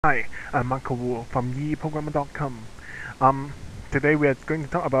Hi, I'm Marco Wu from eeprogrammer.com. Today we are going to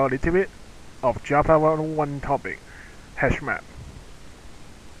talk about a little bit of Java 101 topic, Hashmap.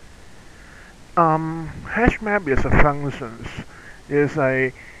 Hashmap is a function. Is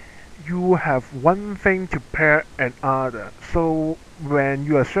a you have one thing to pair another. So when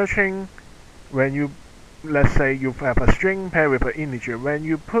you are searching, when you let's say you have a string paired with an integer, when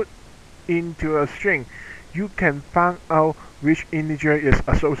you put into a string, you can find out which integer is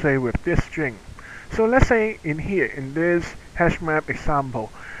associated with this string. So let's say in here, in this hashmap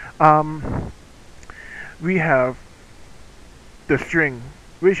example, we have the string,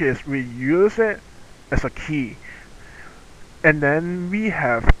 which is we use it as a key, and then we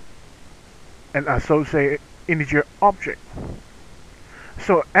have an associated integer object.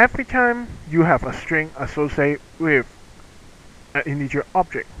 So every time you have a string associated with an integer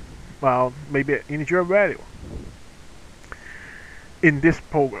object, well, maybe an integer value in this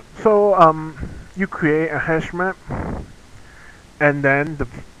program. So you create a hash map, and then the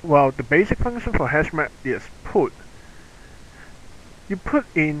basic function for hash map is put. You put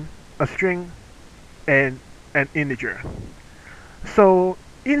in a string and an integer. So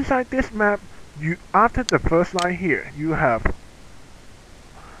inside this map, you after the first line here, you have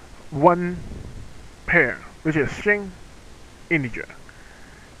one pair, which is string integer.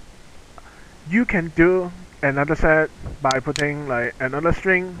 You can do another set by putting like another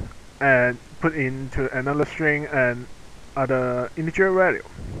string and put into another string and other integer value.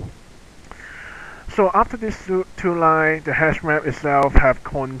 So after this two line, the hash map itself have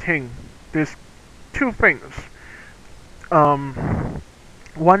contained these two things.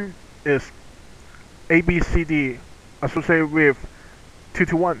 One is ABCD associated with 2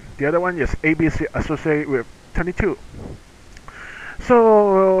 to 1. The other one is ABC associated with 22.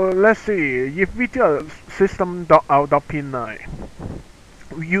 So let's see, if we do a system.out.println,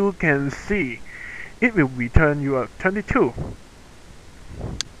 you can see it will return you a 22,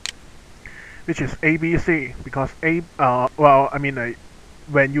 which is ABC, because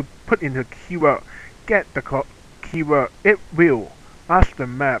when you put in the keyword get the keyword, it will ask the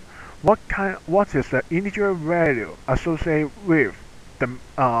map what is the integer value associated with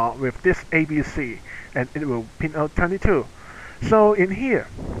with this ABC, and it will print out 22. So in here,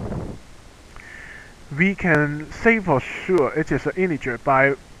 we can say for sure it is an integer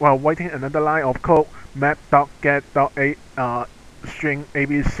by writing another line of code, map.get.a string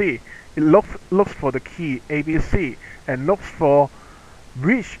ABC. It looks for the key ABC and looks for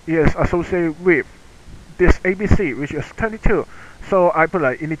which is associated with this ABC, which is 22. So I put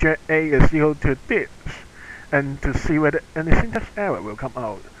like integer a is equal to this, and to see whether any syntax error will come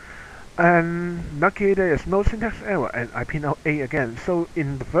out. And luckily there is no syntax error, and I print out a again. So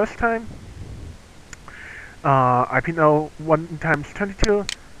in the first time, I print out 1 times 22.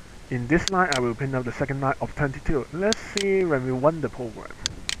 In this line, I will print out the second line of 22. Let's see when we run the program.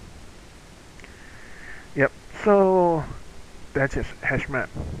 Yep, so that is hash map.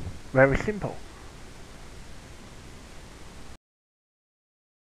 Very simple.